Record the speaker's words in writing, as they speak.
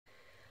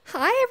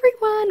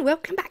everyone,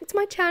 welcome back to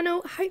my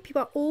channel. I hope you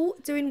are all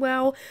doing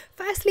well.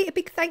 Firstly, a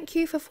big thank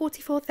you for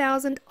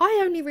 44,000. I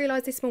only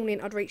realised this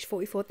morning I'd reached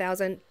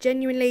 44,000.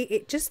 Genuinely,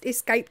 it just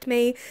escaped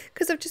me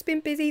because I've just been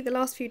busy the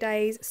last few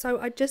days.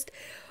 So I just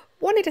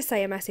wanted to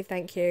say a massive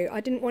thank you.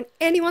 I didn't want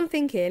anyone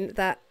thinking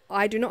that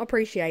I do not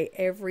appreciate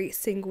every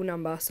single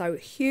number. So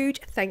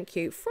huge thank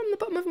you from the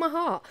bottom of my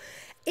heart.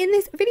 In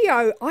this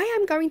video, I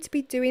am going to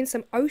be doing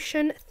some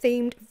ocean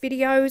themed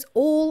videos,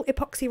 all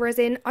epoxy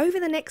resin, over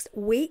the next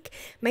week,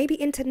 maybe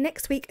into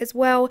next week as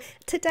well.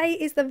 Today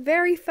is the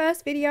very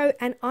first video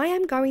and I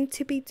am going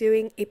to be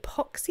doing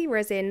epoxy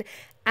resin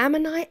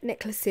ammonite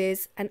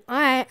necklaces, and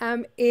I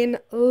am in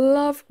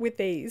love with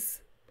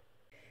these.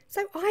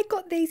 So I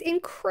got these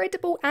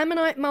incredible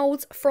Ammonite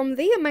moulds from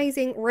the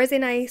amazing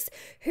Resin Ace,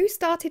 who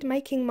started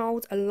making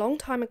moulds a long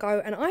time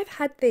ago, and I've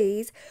had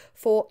these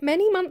for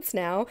many months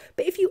now.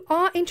 But if you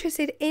are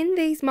interested in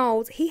these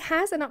moulds, he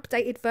has an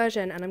updated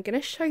version and I'm going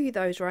to show you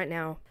those right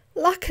now.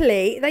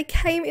 Luckily, they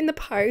came in the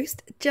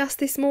post just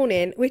this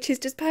morning, which is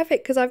just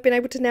perfect because I've been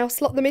able to now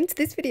slot them into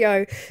this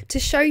video to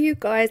show you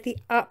guys the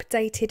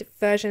updated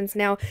versions.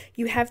 Now,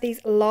 you have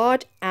these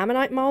large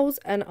Ammonite moulds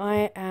and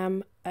I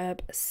am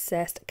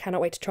obsessed. Cannot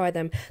wait to try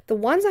them. The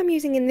ones I'm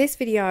using in this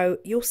video,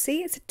 you'll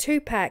see it's a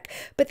 2-pack,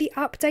 but the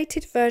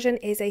updated version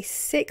is a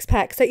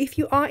 6-pack. So if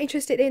you are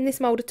interested in this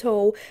mold at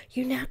all,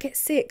 you now get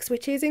 6,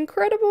 which is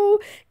incredible.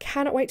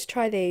 Cannot wait to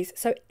try these.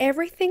 So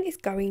everything is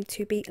going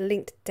to be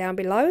linked down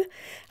below.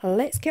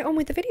 Let's get on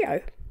with the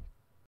video.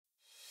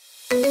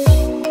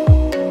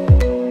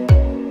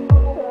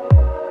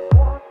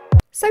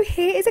 So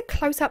here is a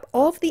close-up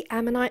of the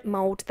Ammonite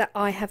mould that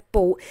I have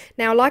bought.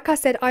 Now, like I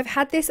said, I've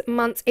had this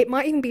months. It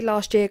might even be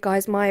last year,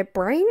 guys. My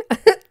brain,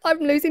 I'm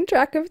losing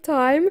track of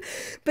time.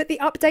 But the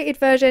updated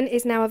version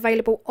is now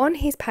available on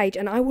his page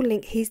and I will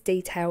link his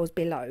details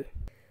below.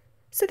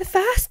 So the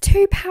first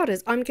 2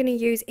 powders I'm going to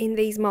use in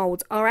these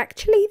moulds are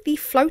actually the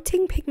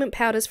floating pigment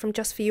powders from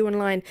Just For You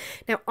online.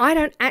 Now, I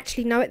don't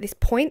actually know at this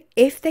point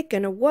if they're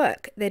going to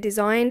work. They're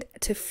designed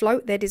to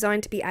float. They're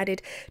designed to be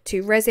added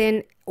to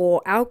resin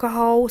or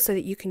alcohol so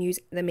that you can use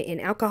them in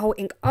alcohol,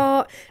 ink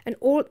art, and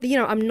all, you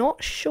know, I'm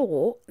not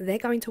sure they're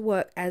going to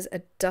work as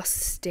a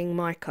dusting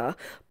mica,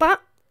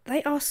 but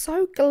they are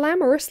so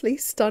glamorously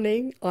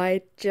stunning.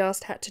 I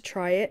just had to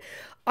try it.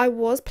 I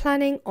was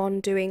planning on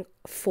doing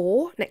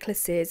 4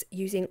 necklaces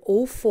using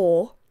all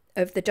 4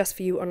 of the Just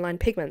For You online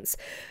pigments,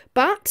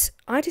 but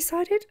I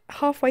decided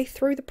halfway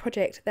through the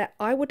project that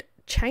I would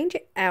change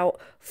it out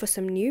for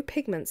some new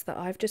pigments that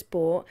I've just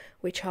bought,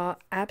 which are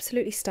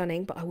absolutely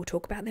stunning, but I will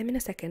talk about them in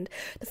a second.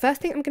 The first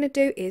thing I'm going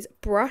to do is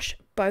brush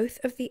both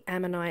of the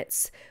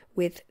ammonites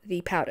with the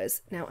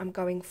powders. Now I'm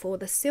going for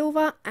the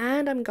silver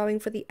and I'm going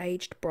for the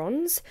aged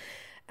bronze,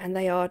 and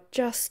they are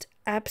just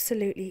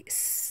absolutely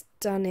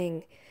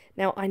stunning.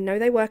 Now, I know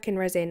they work in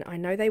resin. I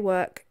know they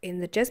work in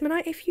the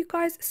Jesmonite. If you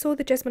guys saw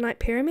the Jesmonite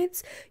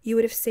pyramids, you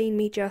would have seen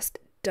me just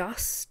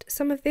dust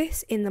some of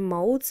this in the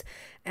molds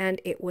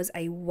and it was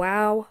a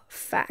wow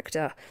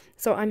factor.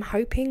 So I'm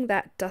hoping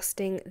that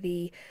dusting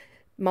the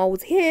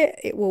molds here,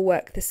 it will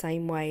work the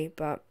same way.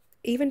 But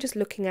even just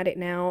looking at it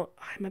now,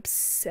 I'm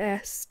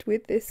obsessed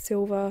with this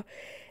silver.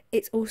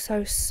 It's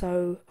also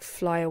so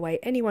fly away.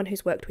 Anyone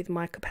who's worked with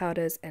mica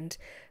powders and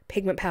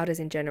pigment powders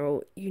in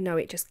general, you know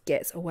it just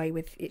gets away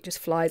with, it just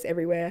flies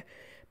everywhere.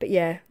 But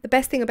yeah, the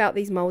best thing about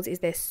these molds is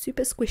they're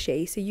super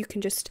squishy, so you can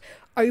just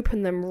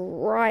open them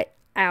right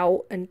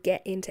out and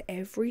get into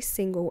every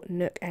single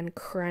nook and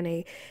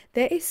cranny.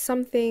 There is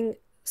something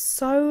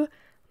so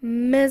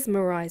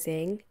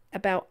mesmerising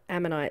about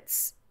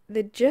ammonites.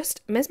 They're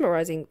just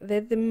mesmerising.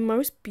 They're the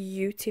most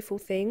beautiful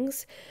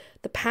things.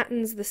 The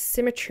patterns, the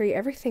symmetry,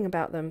 everything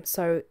about them.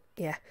 So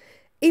yeah,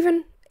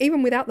 even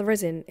without the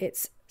resin,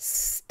 it's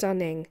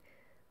stunning.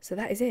 So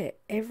that is it.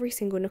 Every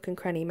single nook and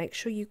cranny. Make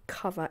sure you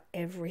cover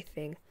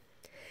everything.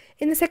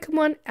 In the second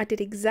one, I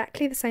did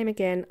exactly the same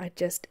again. I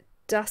just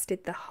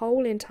dusted the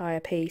whole entire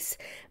piece,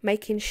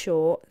 making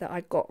sure that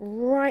I got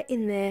right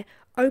in there,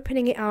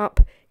 opening it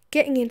up,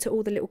 getting into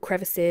all the little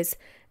crevices,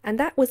 and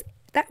that was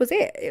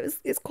it.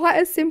 It's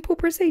quite a simple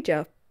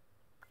procedure.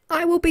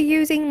 I will be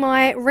using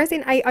my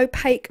Resin Ace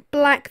Opaque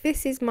Black.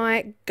 This is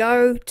my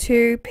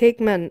go-to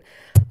pigment.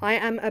 I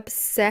am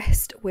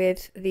obsessed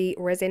with the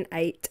Resin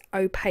Ace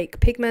Opaque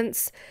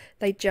pigments.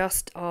 They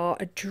just are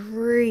a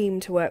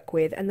dream to work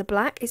with, and the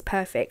black is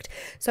perfect.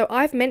 So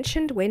I've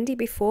mentioned Wendy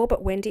before,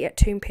 but Wendy at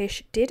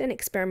Toonpish did an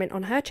experiment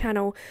on her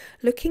channel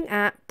looking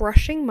at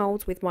brushing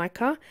molds with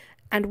mica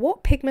and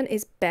what pigment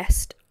is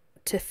best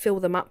to fill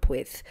them up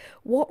with,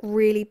 what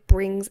really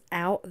brings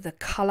out the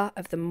color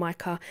of the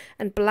mica,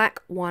 and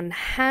black won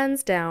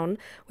hands down,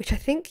 which I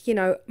think, you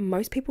know,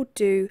 most people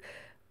do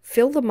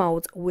fill the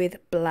molds with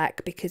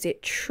black because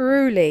it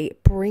truly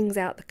brings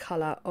out the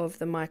color of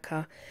the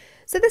mica.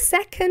 So the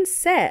second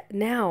set,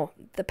 now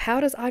the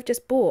powders I've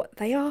just bought,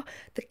 they are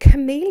the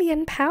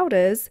chameleon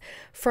powders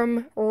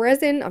from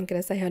Resin, I'm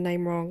going to say her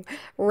name wrong,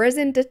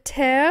 Resin de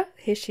Terre,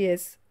 here she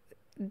is,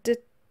 de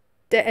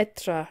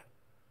Etre.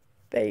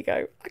 There you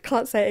go. I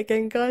can't say it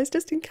again, guys,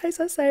 just in case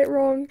I say it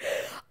wrong.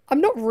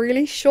 I'm not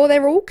really sure.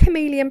 They're all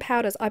chameleon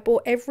powders. I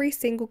bought every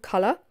single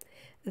colour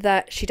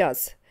that she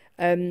does.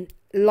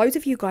 Loads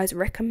of you guys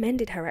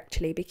recommended her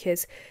actually,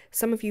 because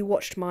some of you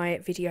watched my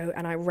video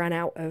and I ran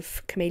out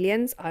of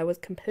chameleons. I was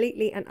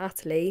completely and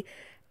utterly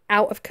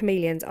out of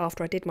chameleons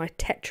after I did my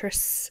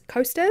Tetris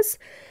coasters.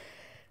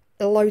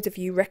 Loads of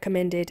you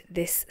recommended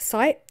this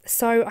site,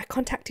 so I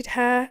contacted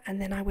her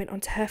and then I went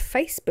onto her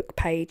Facebook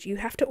page. You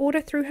have to order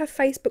through her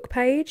Facebook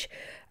page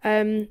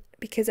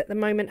because at the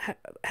moment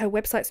her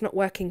website's not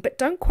working, but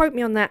don't quote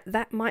me on that.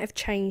 That might have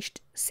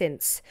changed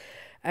since.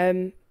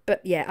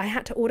 But yeah, I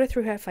had to order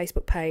through her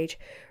Facebook page.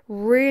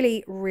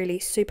 Really, really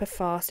super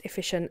fast,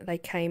 efficient. They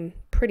came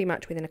pretty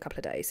much within a couple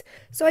of days.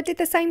 So I did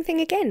the same thing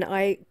again.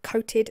 I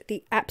coated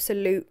the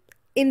absolute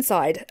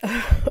inside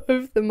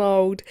of the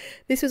mould.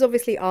 This was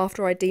obviously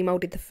after I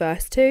demolded the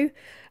first two.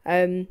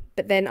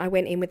 But then I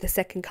went in with the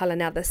second colour.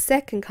 Now the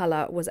second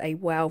colour was a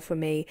wow for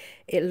me.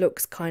 It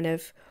looks kind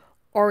of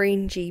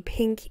orangey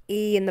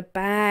pinky in the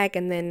bag,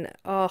 and then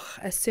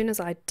as soon as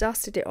I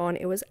dusted it on,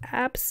 it was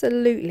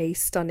absolutely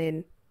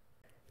stunning.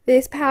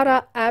 This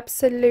powder,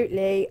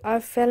 absolutely, I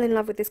fell in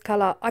love with this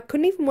colour. I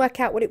couldn't even work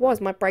out what it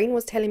was. My brain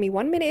was telling me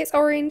 1 minute it's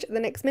orange,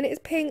 the next minute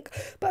it's pink,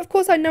 but of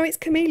course I know it's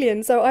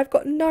chameleon, so I've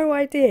got no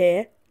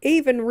idea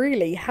even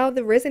really how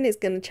the resin is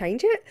going to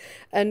change it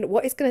and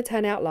what it's going to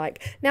turn out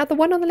like. Now the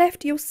one on the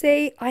left, you'll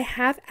see I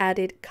have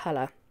added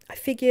colour. I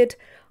figured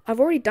I've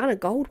already done a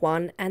gold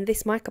one and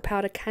this mica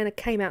powder kind of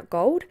came out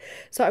gold,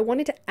 so I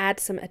wanted to add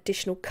some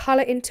additional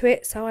colour into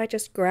it, so I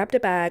just grabbed a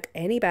bag,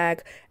 any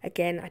bag.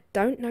 Again, I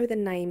don't know the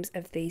names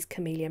of these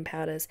chameleon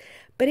powders,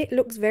 but it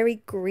looks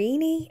very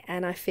greeny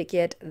and I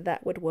figured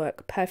that would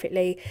work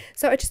perfectly.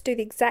 So I just do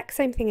the exact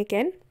same thing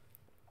again,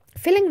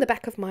 filling the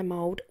back of my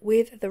mould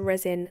with the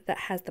resin that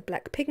has the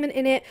black pigment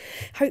in it.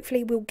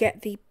 Hopefully we'll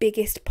get the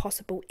biggest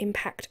possible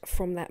impact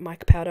from that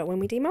mica powder when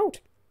we demold.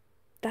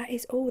 That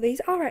is all.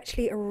 These are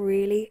actually a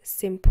really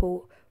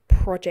simple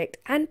project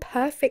and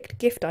perfect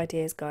gift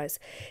ideas, guys.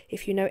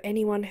 If you know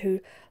anyone who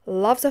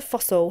loves a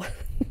fossil,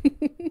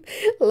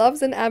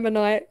 loves an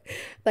ammonite,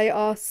 they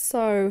are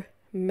so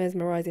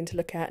mesmerising to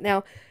look at.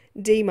 Now,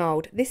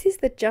 demold. This is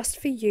the Just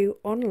For You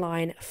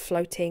online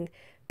floating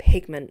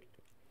pigment.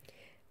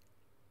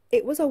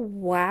 It was a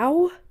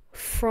wow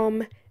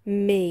from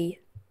me,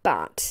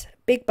 but,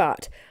 big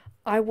but,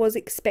 I was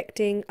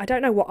expecting, I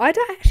don't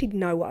actually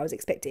know what I was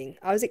expecting.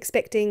 I was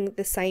expecting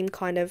the same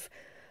kind of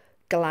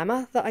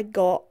glamour that I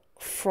got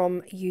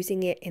from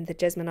using it in the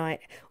Jesmonite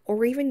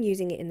or even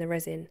using it in the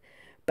resin.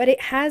 But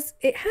it has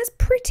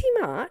pretty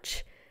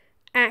much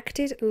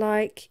acted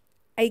like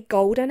a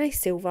gold and a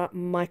silver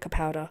mica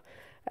powder.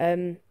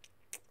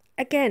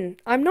 Again,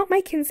 I'm not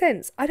making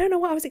sense. I don't know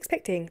what I was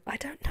expecting.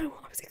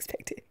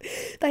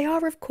 They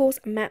are, of course,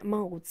 matte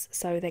moulds,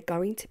 so they're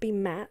going to be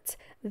matte.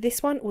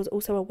 This one was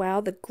also a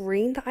wow. The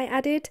green that I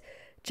added it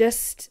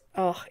just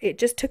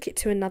took it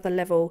to another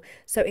level.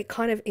 So it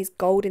kind of is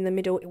gold in the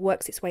middle. It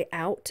works its way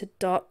out to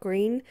dark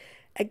green.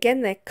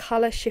 Again, they're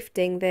colour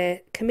shifting.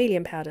 They're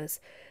chameleon powders.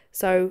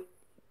 So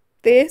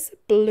this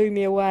blew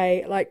me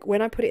away. Like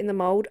when I put it in the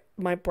mould,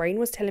 my brain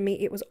was telling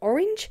me it was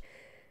orange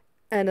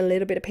and a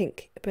little bit of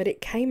pink, but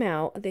it came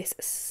out this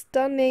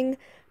stunning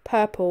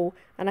purple,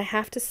 and I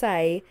have to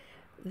say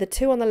the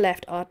two on the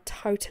left are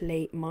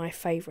totally my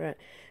favourite.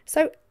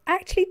 So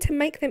actually, to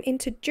make them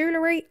into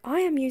jewellery,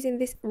 I am using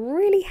this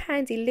really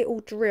handy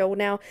little drill.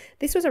 Now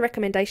this was a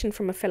recommendation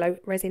from a fellow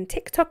resin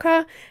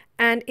TikToker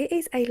and it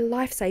is a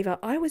lifesaver.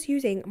 I was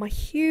using my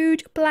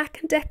huge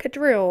Black & Decker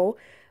drill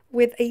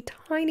with a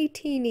tiny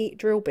teeny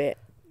drill bit.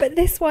 But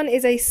this one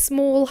is a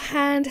small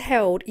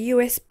handheld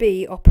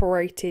USB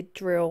operated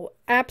drill,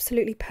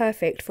 absolutely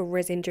perfect for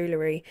resin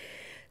jewellery.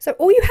 So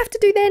all you have to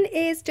do then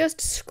is just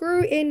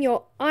screw in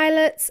your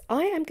eyelets.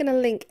 I am going to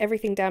link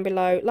everything down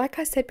below. Like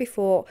I said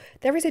before,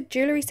 there is a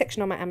jewellery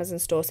section on my Amazon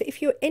store. So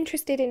if you're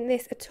interested in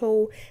this at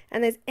all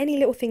and there's any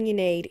little thing you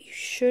need, you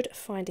should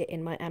find it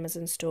in my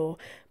Amazon store.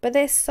 But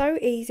they're so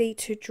easy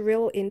to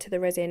drill into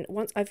the resin.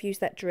 Once I've used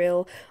that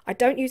drill, I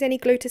don't use any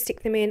glue to stick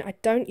them in. I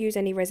don't use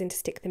any resin to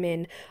stick them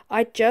in.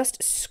 I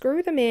just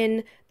screw them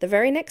in the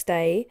very next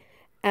day,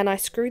 and I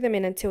screw them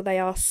in until they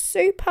are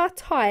super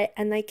tight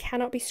and they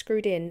cannot be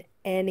screwed in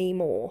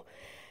anymore.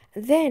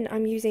 Then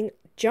I'm using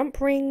jump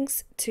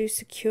rings to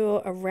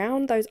secure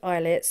around those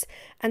eyelets,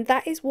 and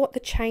that is what the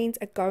chains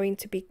are going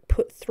to be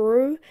put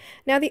through.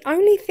 Now the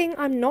only thing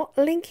I'm not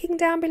linking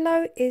down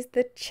below is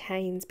the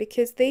chains,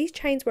 because these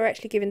chains were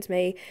actually given to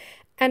me,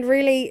 and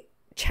really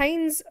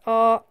chains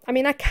are, I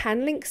mean, I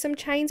can link some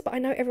chains, but I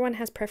know everyone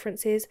has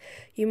preferences.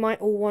 You might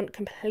all want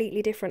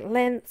completely different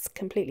lengths,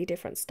 completely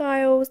different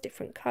styles,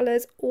 different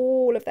colours,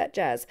 all of that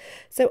jazz.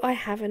 So I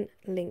haven't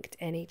linked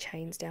any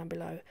chains down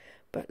below.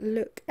 But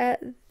look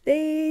at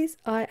these.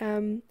 I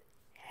am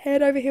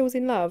head over heels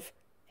in love.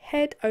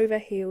 Head over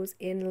heels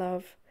in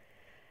love.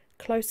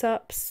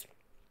 Close-ups.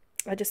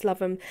 I just love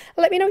them.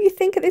 Let me know what you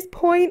think at this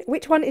point.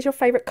 Which one is your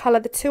favourite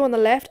colour? The two on the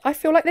left, I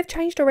feel like they've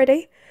changed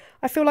already.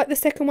 I feel like the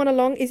second one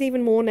along is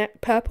even more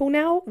purple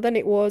now than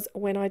it was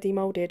when I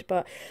demolded.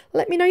 But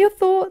let me know your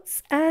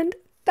thoughts, and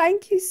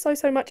thank you so,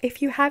 so much.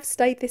 If you have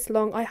stayed this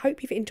long, I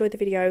hope you've enjoyed the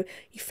video.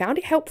 You found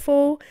it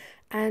helpful,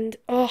 and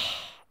oh,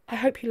 I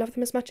hope you love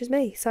them as much as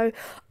me. So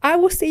I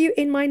will see you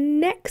in my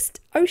next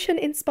ocean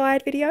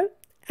inspired video.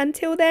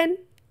 Until then,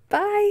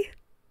 bye.